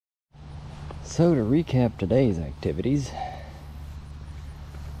So to recap today's activities,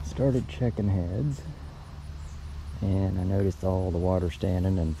 started checking heads, and I noticed all the water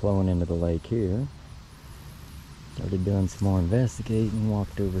standing and flowing into the lake here. Started doing some more investigating,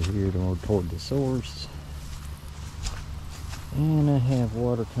 walked over here toward the source, and I have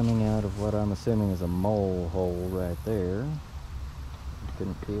water coming out of what I'm assuming is a mole hole right there.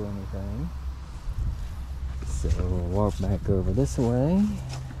 Couldn't feel anything. So we'll walk back over this way.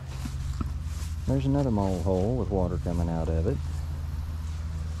 There's another mole hole with water coming out of it.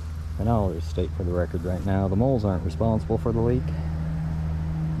 And I'll just state for the record right now, the moles aren't responsible for the leak.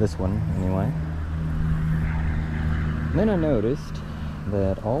 This one, anyway. Then I noticed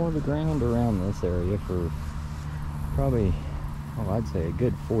that all of the ground around this area for probably, I'd say a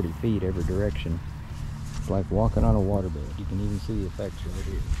good 40 feet every direction. It's like walking on a waterbed. You can even see the effects right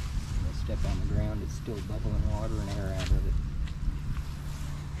here. When I step on the ground, it's still bubbling water and air out of it.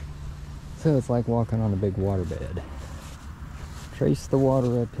 So it's like walking on a big waterbed. Trace the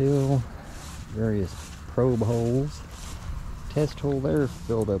water uphill, various probe holes. Test hole there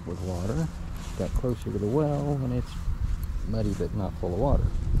filled up with water. Got closer to the well and it's muddy but not full of water.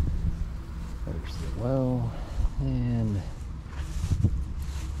 There's the well, and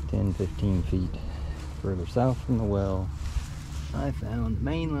 10-15 feet further south from the well, I found the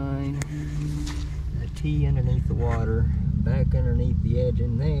main line, a T underneath the water. Back underneath the edge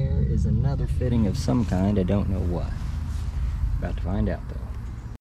in there is another fitting of some kind, I don't know what. About to find out though.